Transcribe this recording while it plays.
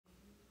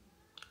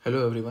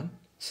Hello everyone.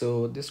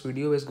 So this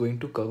video is going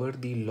to cover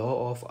the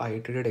law of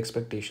iterated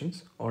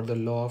expectations or the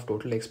law of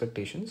total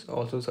expectations,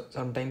 also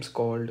sometimes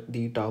called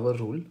the Tower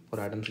rule or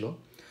Adam's law.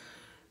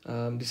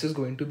 This is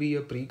going to be a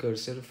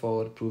precursor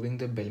for proving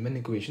the Bellman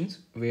equations,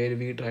 where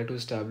we try to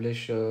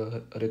establish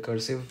a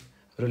recursive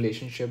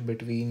relationship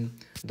between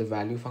the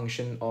value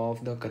function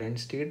of the current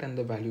state and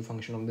the value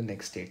function of the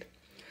next state.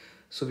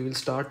 So we will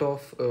start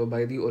off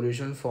by the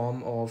original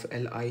form of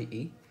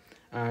LIE,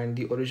 and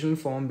the original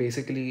form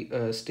basically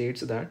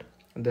states that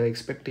the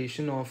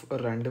expectation of a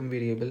random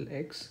variable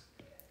x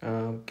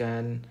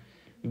can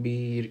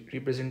be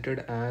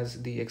represented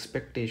as the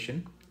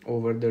expectation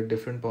over the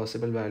different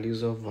possible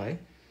values of y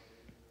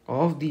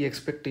of the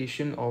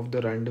expectation of the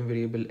random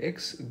variable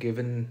x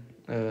given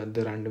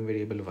the random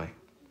variable y.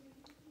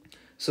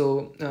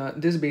 So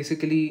this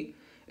basically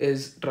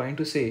is trying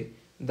to say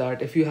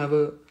that if you have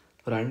a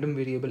random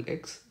variable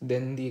x,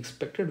 then the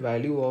expected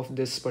value of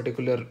this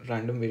particular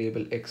random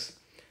variable x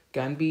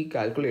can be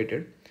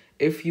calculated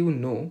if you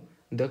know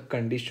the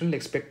conditional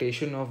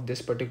expectation of this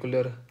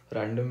particular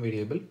random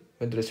variable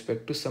with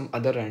respect to some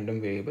other random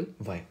variable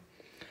y.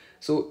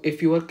 So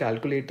if you are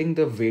calculating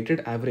the weighted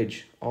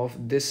average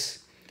of this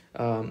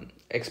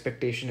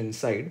expectation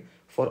inside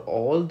for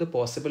all the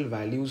possible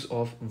values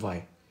of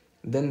y,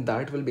 then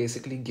that will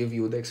basically give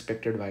you the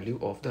expected value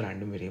of the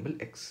random variable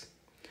x.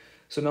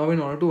 So now in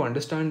order to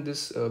understand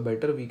this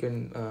better, we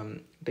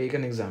can take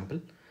an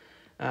example,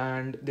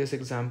 and this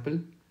example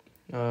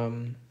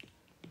um,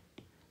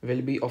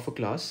 will be of a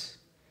class,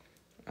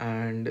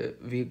 and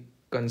we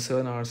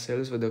concern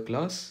ourselves with a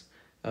class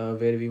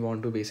where we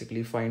want to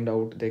basically find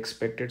out the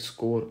expected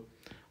score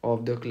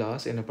of the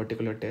class in a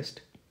particular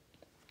test,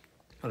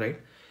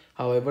 right?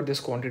 However, this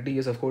quantity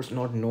is of course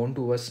not known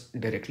to us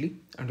directly,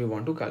 and we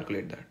want to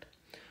calculate that.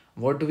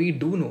 What we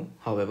do know,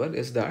 however,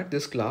 is that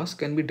this class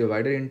can be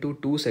divided into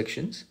two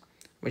sections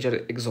which are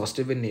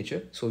exhaustive in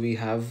nature. So we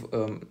have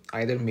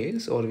either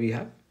males or we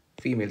have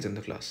females in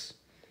the class,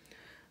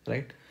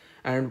 right?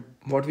 And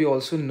what we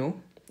also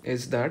know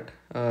is that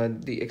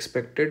the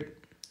expected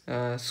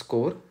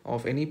score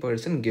of any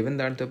person given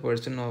that the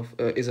person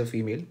is a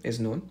female is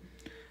known,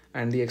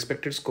 and the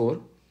expected score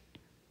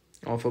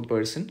of a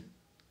person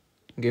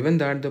given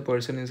that the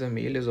person is a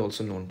male is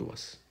also known to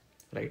us,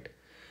 right?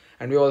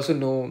 And we also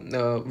know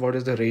what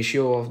is the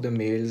ratio of the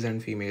males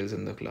and females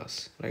in the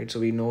class, right? So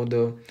we know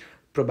the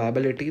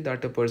probability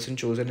that a person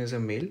chosen is a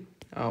male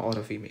or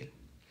a female.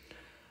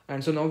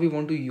 And so now we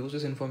want to use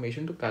this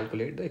information to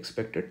calculate the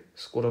expected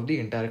score of the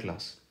entire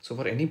class. So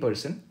for any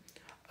person,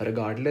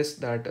 regardless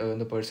that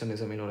the person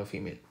is a male or a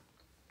female.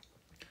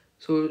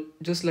 So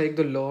just like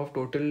the law of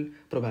total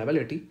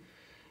probability,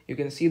 you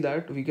can see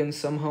that we can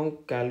somehow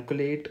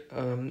calculate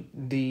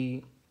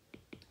the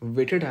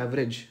weighted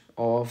average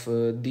of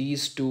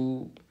these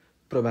two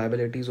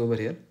probabilities over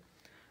here,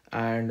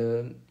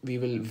 and we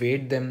will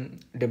weight them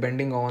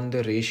depending on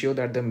the ratio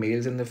that the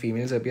males and the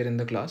females appear in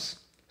the class.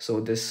 So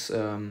this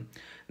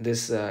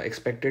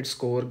expected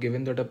score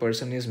given that a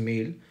person is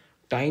male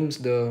times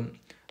the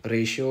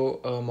ratio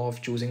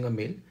of choosing a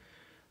male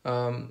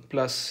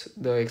plus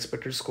the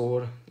expected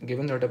score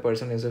given that a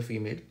person is a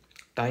female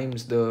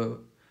times the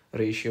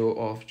ratio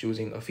of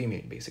choosing a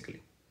female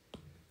basically.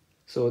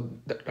 So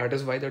that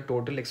is why the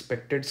total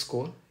expected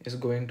score is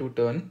going to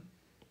turn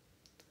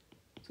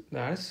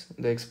as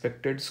the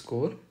expected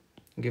score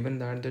given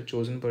that the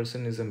chosen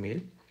person is a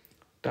male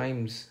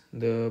times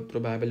the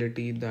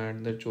probability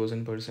that the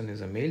chosen person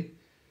is a male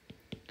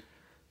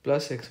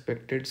plus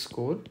expected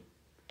score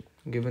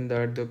given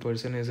that the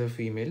person is a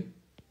female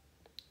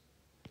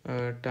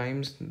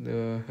times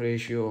the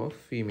ratio of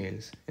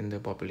females in the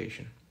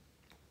population.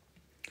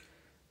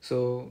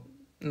 So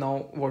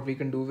now what we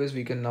can do is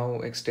we can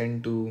now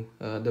extend to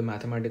the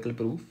mathematical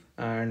proof,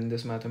 and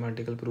this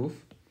mathematical proof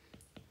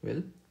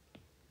will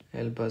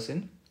help us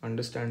in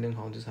understanding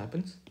how this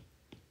happens.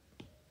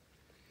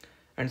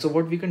 And so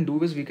what we can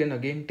do is we can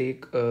again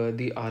take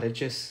the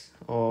RHS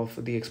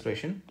of the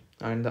expression,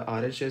 and the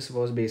RHS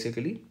was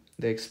basically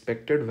the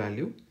expected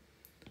value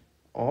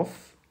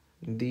of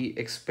the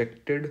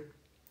expected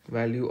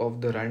value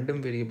of the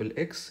random variable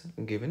x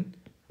given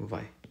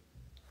y.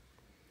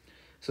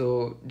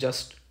 So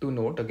just to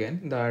note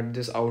again that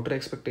this outer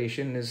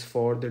expectation is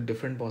for the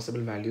different possible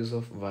values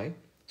of y.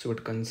 So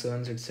it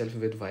concerns itself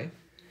with y,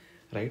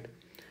 right?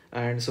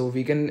 And so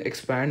we can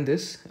expand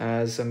this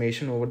as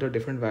summation over the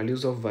different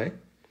values of y.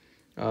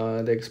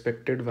 The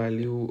expected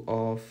value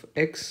of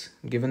x,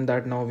 given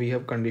that now we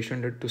have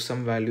conditioned it to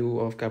some value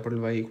of capital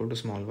Y equal to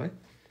small y,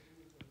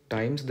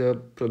 times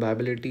the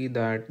probability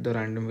that the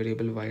random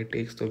variable y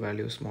takes the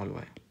value small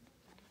y,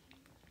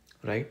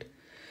 right?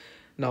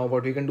 Now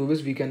what we can do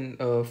is we can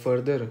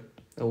further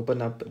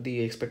open up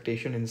the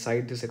expectation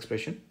inside this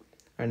expression,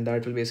 and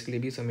that will basically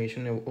be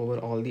summation over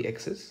all the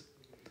x's,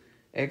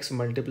 x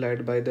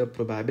multiplied by the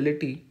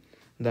probability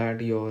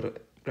that your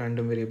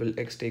random variable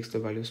x takes the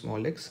value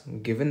small x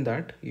given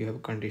that you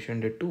have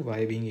conditioned it to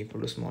y being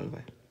equal to small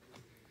y,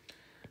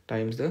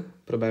 times the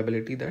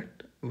probability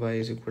that y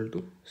is equal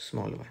to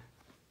small y.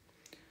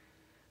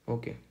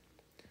 Okay,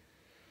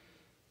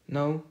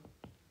 Now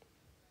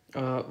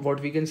what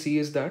we can see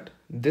is that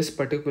this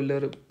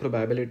particular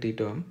probability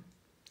term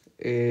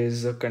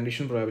is a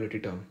condition probability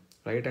term,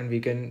 right? And we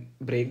can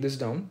break this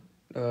down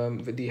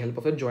with the help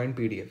of a joint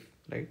PDF,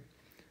 right?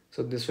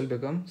 So this will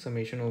become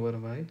summation over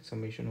y,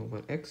 summation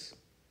over x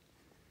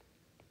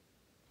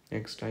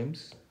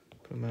times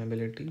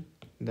probability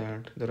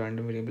that the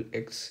random variable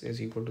x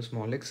is equal to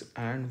small x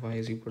and y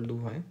is equal to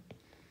y,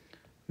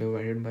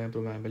 divided by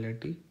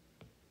probability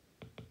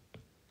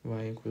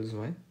y equals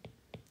y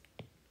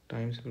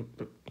times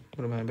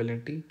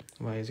probability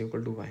y is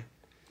equal to y.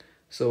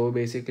 So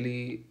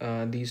basically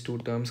these two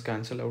terms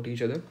cancel out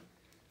each other,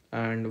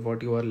 and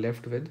what you are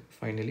left with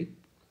finally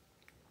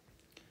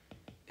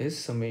is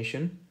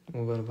summation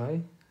over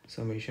y,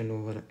 summation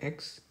over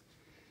x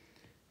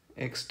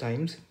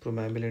times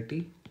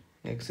probability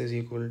x is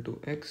equal to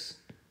x,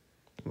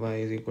 y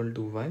is equal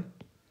to y.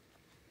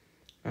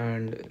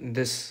 And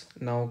this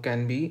now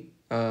can be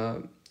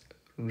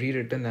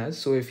rewritten as,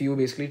 so if you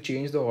basically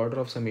change the order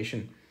of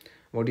summation,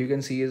 what you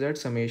can see is that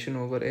summation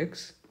over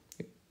x,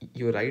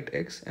 you write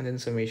x, and then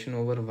summation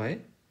over y,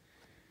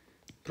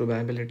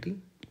 probability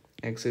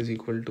x is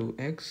equal to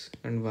x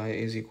and y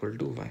is equal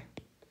to y.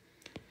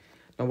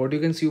 Now what you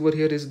can see over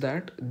here is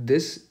that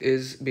this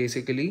is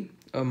basically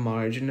a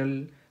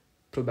marginal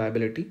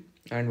probability,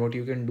 and what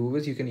you can do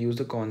is you can use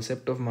the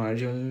concept of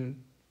marginal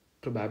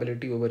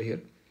probability over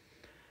here,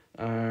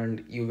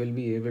 and you will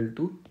be able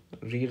to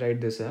rewrite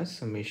this as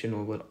summation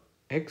over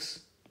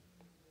x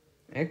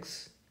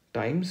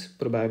times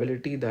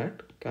probability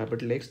that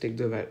capital X takes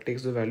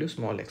the value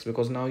small x,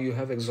 because now you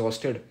have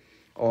exhausted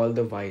all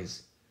the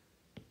y's.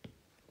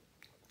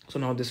 So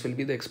now this will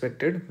be the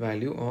expected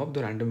value of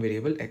the random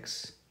variable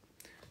x,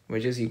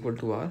 which is equal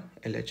to our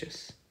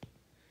LHS.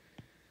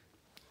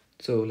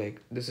 So like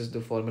this is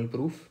the formal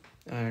proof,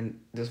 and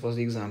this was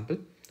the example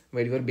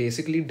where you are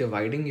basically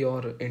dividing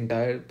your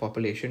entire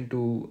population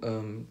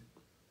to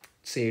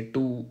say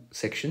 2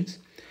 sections,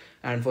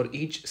 and for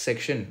each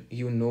section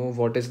you know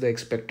what is the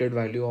expected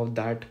value of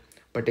that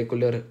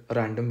particular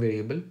random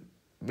variable,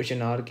 which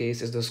in our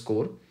case is the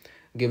score,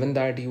 given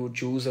that you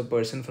choose a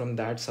person from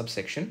that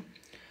subsection,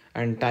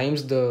 and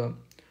times the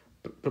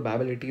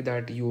probability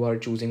that you are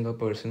choosing a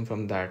person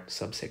from that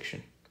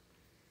subsection.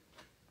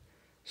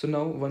 So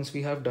now once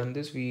we have done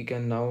this, we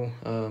can now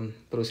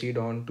proceed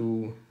on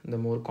to the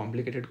more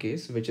complicated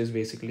case, which is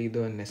basically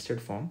the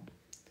nested form.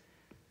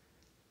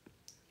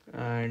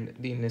 And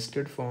the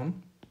nested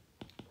form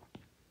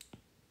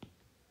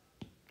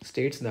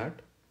states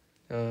that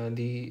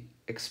the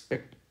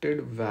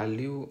expected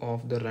value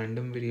of the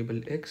random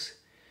variable x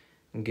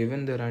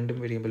given the random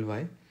variable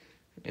y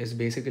is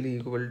basically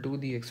equal to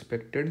the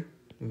expected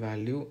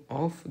value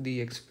of the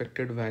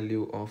expected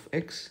value of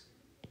x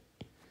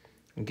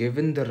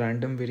given the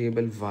random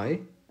variable y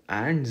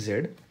and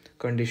z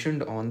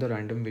conditioned on the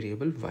random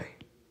variable y.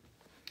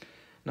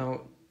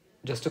 Now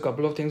just a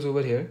couple of things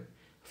over here.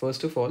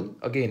 First of all,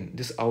 again,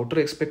 this outer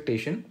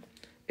expectation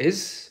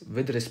is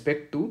with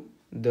respect to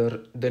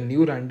the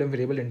new random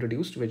variable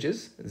introduced, which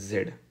is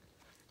z,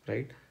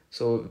 right?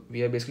 So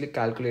we are basically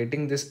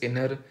calculating this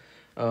inner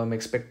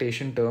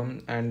expectation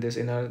term and this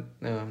inner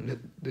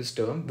this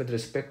term with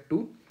respect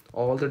to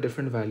all the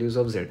different values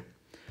of z.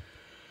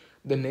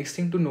 The next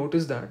thing to note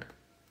is that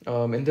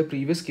in the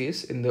previous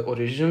case, in the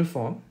original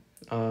form,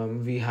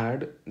 we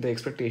had the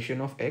expectation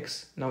of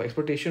x. Now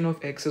expectation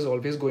of x is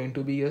always going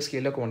to be a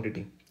scalar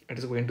quantity. It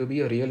is going to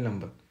be a real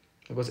number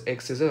because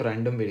x is a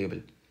random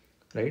variable,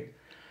 right?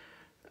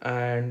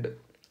 And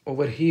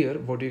over here,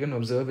 what you can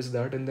observe is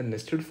that in the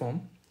nested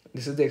form,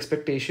 this is the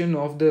expectation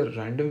of the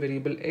random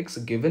variable x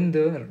given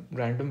the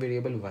random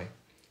variable y.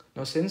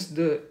 Now since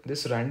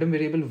this random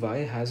variable y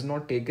has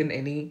not taken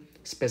any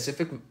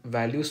specific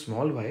value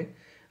small y,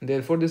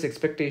 therefore this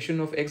expectation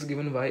of x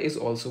given y is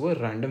also a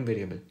random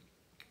variable.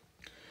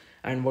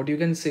 And what you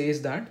can say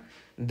is that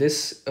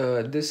this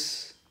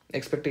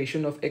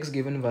expectation of x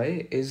given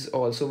y is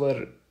also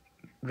a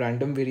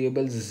random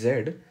variable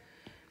z,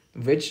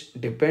 which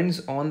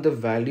depends on the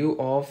value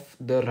of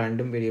the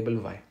random variable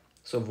y.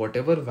 So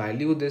whatever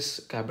value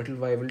this capital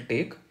Y will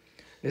take,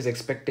 this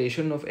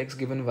expectation of x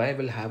given y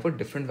will have a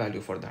different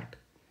value for that,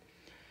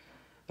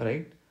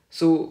 right?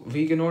 So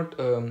we cannot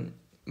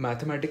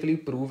mathematically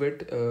prove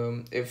it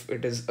if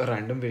it is a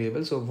random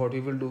variable. So what we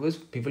will do is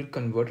we will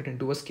convert it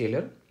into a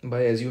scalar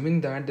by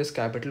assuming that this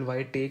capital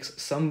Y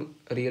takes some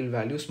real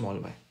value small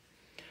y.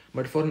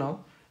 But for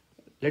now,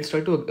 let's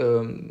try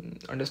to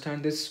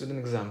understand this with an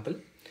example,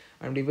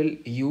 and we will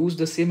use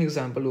the same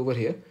example over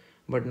here,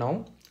 but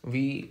now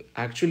we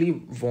actually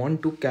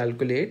want to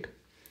calculate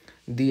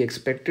the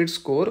expected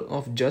score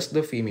of just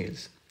the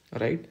females,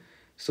 right?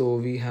 So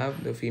we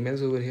have the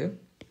females over here,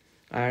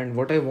 and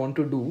what I want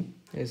to do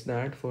is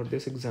that for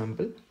this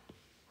example,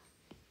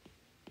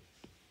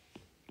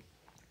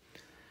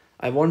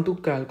 I want to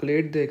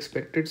calculate the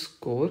expected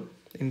score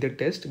in the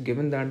test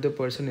given that the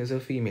person is a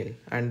female,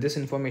 and this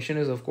information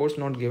is of course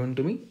not given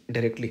to me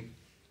directly.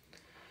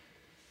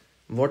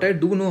 What I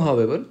do know,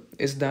 however,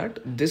 is that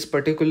this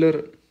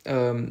particular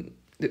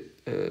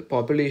the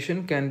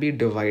population can be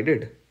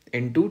divided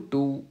into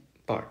two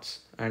parts,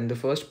 and the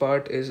first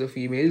part is the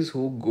females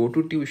who go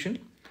to tuition,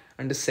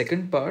 and the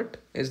second part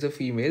is the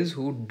females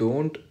who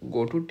don't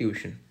go to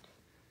tuition,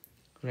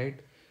 right?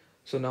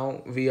 So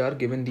now we are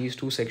given these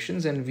two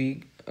sections, and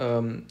we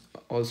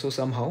also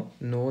somehow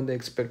know the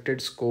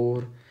expected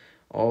score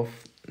of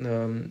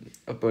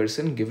a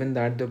person, given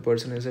that the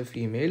person is a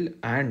female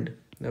and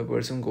the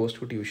person goes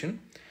to tuition,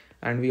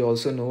 and we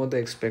also know the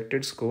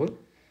expected score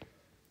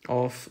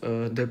of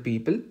the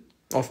people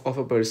of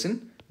a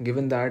person,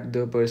 given that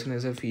the person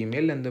is a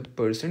female and the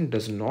person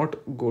does not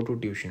go to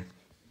tuition.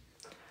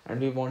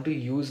 And we want to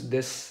use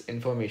this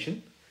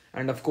information,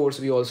 and of course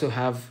we also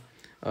have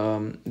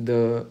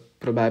the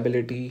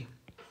probability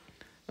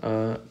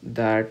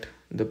that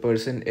the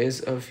person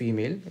is a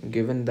female,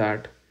 given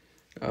that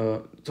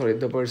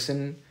the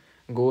person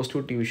goes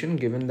to tuition,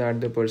 given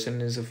that the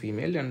person is a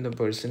female, and the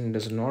person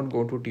does not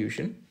go to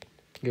tuition,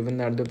 given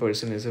that the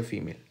person is a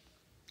female.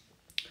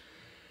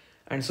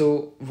 And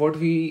so what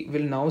we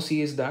will now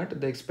see is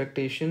that the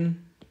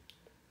expectation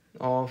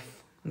of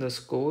the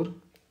score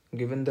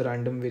given the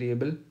random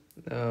variable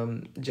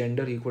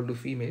gender equal to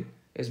female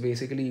is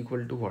basically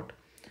equal to what?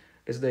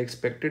 Is the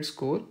expected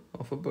score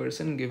of a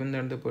person given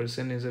that the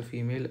person is a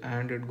female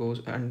and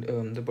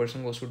the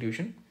person goes to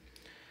tuition,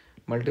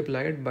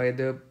 multiplied by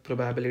the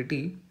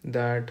probability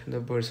that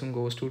the person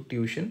goes to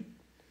tuition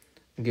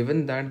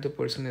given that the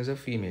person is a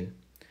female.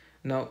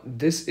 Now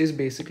this is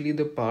basically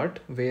the part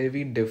where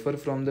we differ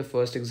from the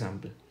first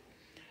example.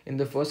 In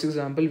the first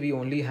example we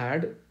only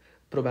had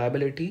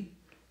probability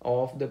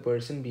of the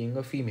person being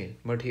a female,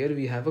 but here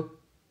we have a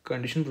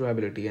condition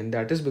probability, and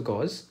that is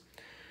because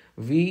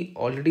we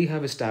already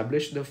have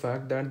established the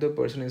fact that the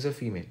person is a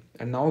female,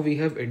 and now we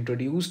have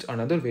introduced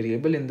another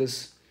variable in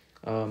this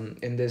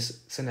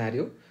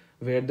scenario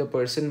where the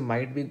person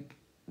might be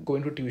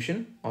going to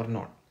tuition or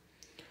not.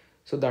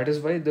 So that is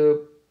why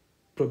the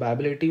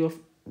probability of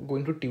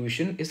going to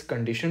tuition is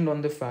conditioned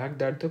on the fact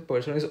that the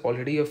person is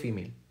already a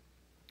female.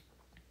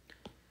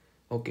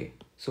 Okay,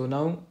 so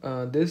now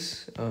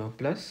this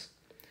plus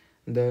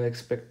the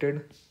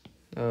expected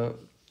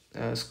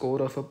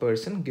score of a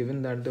person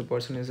given that the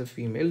person is a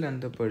female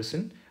and the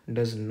person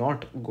does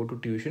not go to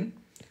tuition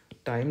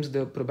times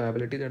the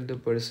probability that the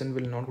person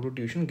will not go to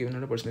tuition given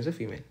that the person is a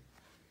female.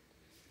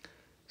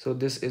 So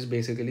this is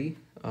basically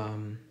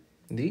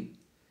the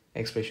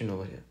expression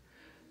over here.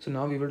 So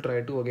now we will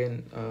try to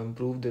again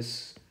prove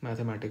this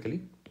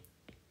mathematically,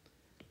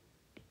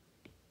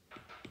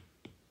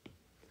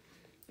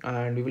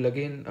 and we will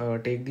again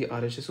take the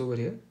RHS over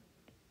here,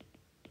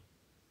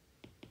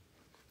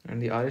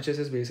 and the RHS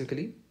is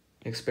basically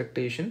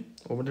expectation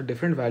over the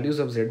different values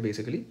of z,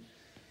 basically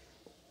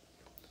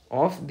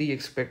of the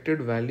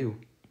expected value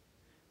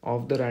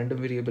of the random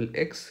variable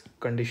x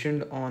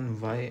conditioned on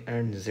y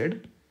and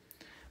z,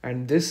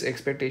 and this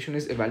expectation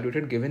is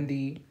evaluated given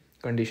the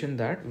condition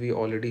that we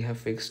already have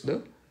fixed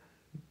the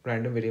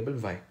random variable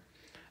y.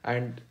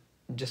 And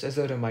just as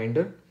a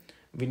reminder,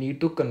 we need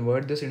to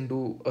convert this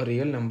into a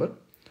real number.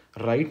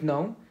 Right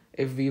now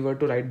if we were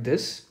to write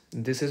this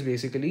is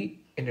basically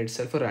in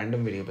itself a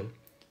random variable,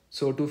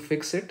 so to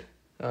fix it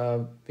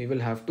we will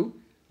have to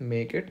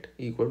make it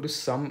equal to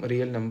some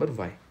real number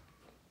y,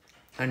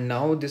 and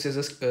now this is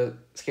a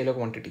scalar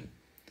quantity.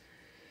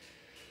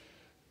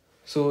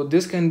 So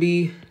this can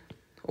be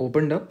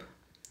opened up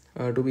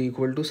to be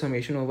equal to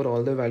summation over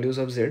all the values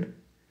of z,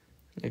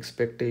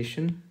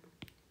 expectation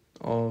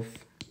of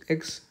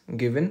x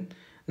given.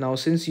 Now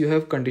since you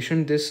have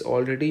conditioned this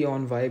already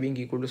on y being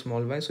equal to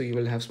small y, so you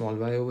will have small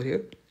y over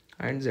here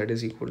and z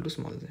is equal to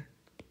small z.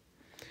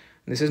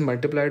 This is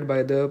multiplied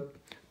by the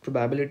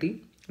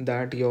probability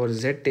that your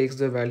z takes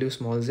the value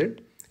small z,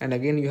 and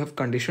again you have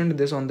conditioned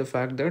this on the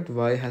fact that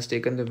y has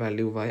taken the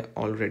value y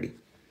already,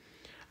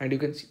 and you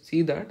can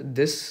see that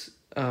this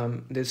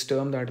this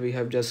term that we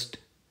have just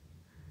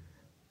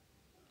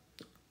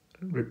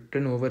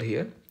written over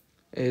here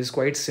is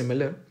quite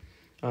similar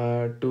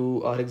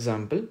to our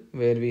example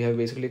where we have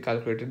basically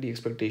calculated the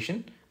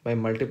expectation by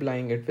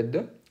multiplying it with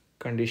the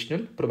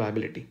conditional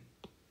probability.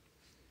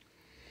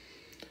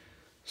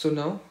 So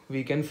now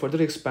we can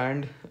further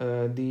expand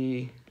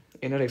the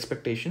inner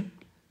expectation,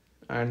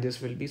 and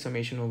this will be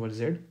summation over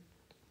z,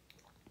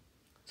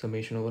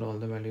 summation over all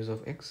the values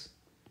of x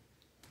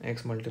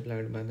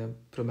multiplied by the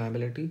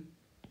probability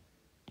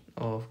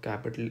of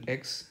capital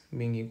X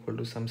being equal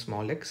to some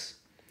small x,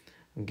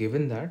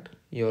 given that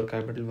your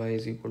capital Y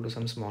is equal to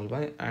some small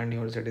y and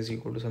your z is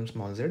equal to some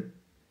small z,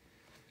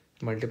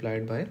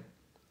 multiplied by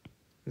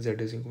z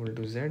is equal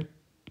to z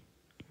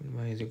and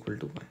y is equal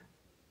to y.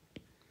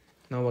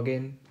 Now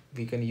again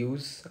we can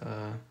use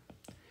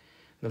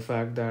the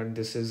fact that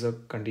this is a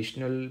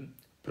conditional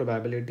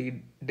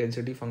probability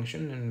density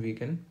function, and we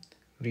can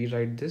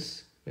rewrite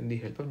this with the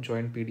help of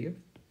joint PDF.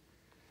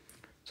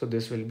 So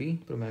this will be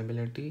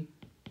probability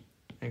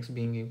x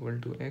being equal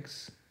to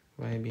x,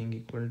 y being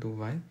equal to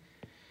y,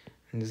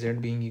 and z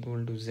being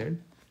equal to z,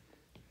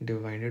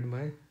 divided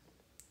by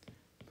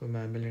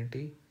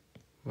probability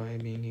y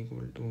being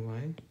equal to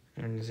y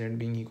and z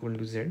being equal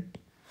to z.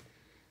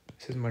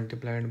 This is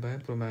multiplied by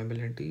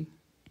probability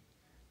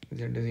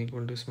z is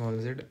equal to small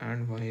z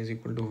and y is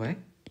equal to y,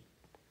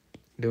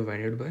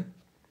 divided by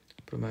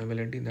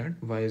probability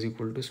that y is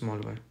equal to small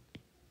y.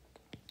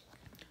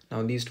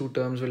 Now these two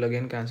terms will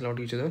again cancel out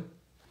each other,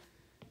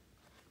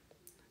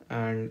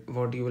 and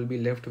what you will be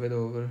left with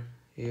over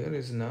here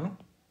is now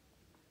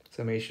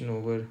summation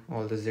over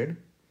all the z,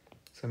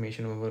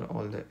 summation over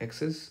all the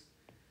x's,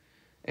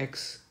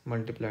 x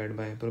multiplied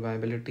by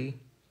probability.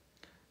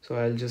 So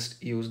I'll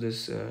just use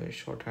this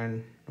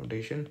shorthand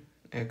notation,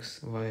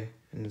 x, y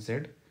and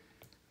z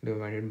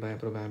divided by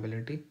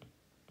probability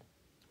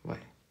y.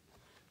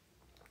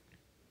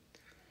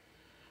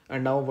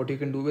 And now what you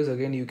can do is,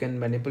 again, you can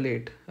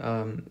manipulate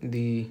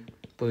the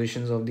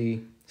positions of the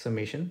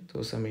summation.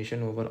 So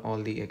summation over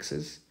all the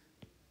x's,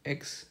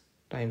 x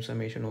times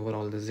summation over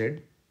all the z,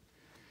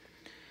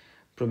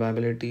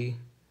 probability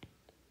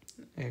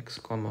x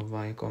comma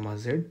y comma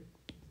z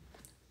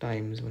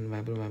times 1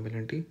 by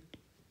probability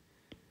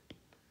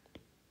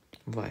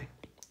y.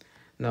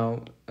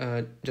 Now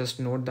just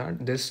note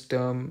that this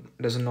term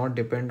does not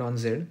depend on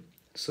z.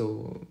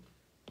 So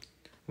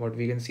what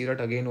we can see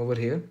that again over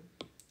here,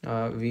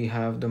 we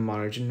have the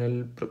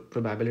marginal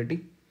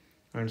probability,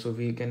 and so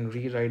we can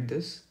rewrite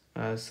this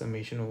as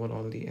summation over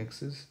all the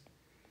x's,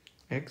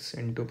 x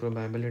into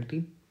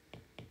probability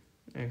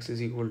x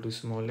is equal to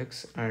small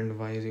x and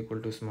y is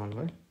equal to small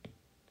y,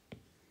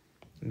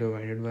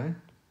 divided by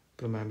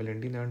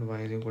probability that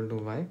y is equal to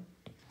y.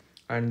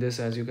 And this,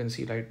 as you can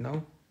see right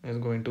now, is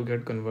going to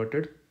get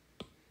converted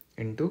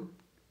into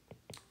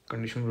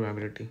conditional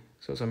probability.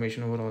 So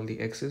summation over all the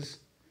x's,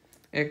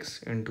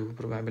 x into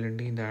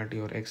probability that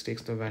your x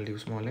takes the value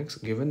small x,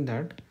 given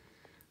that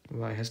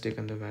y has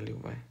taken the value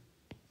y.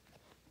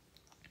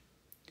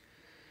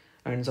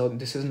 And so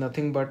this is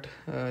nothing but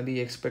the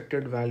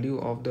expected value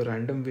of the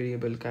random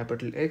variable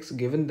capital X,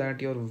 given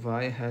that your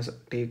y has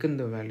taken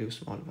the value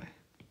small y.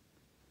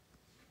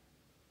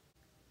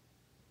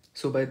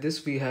 So by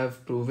this we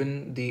have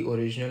proven the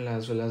original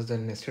as well as the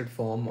nested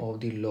form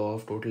of the law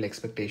of total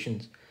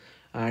expectations.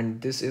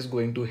 And this is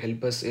going to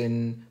help us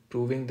in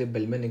proving the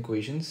Bellman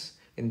equations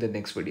in the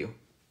next video.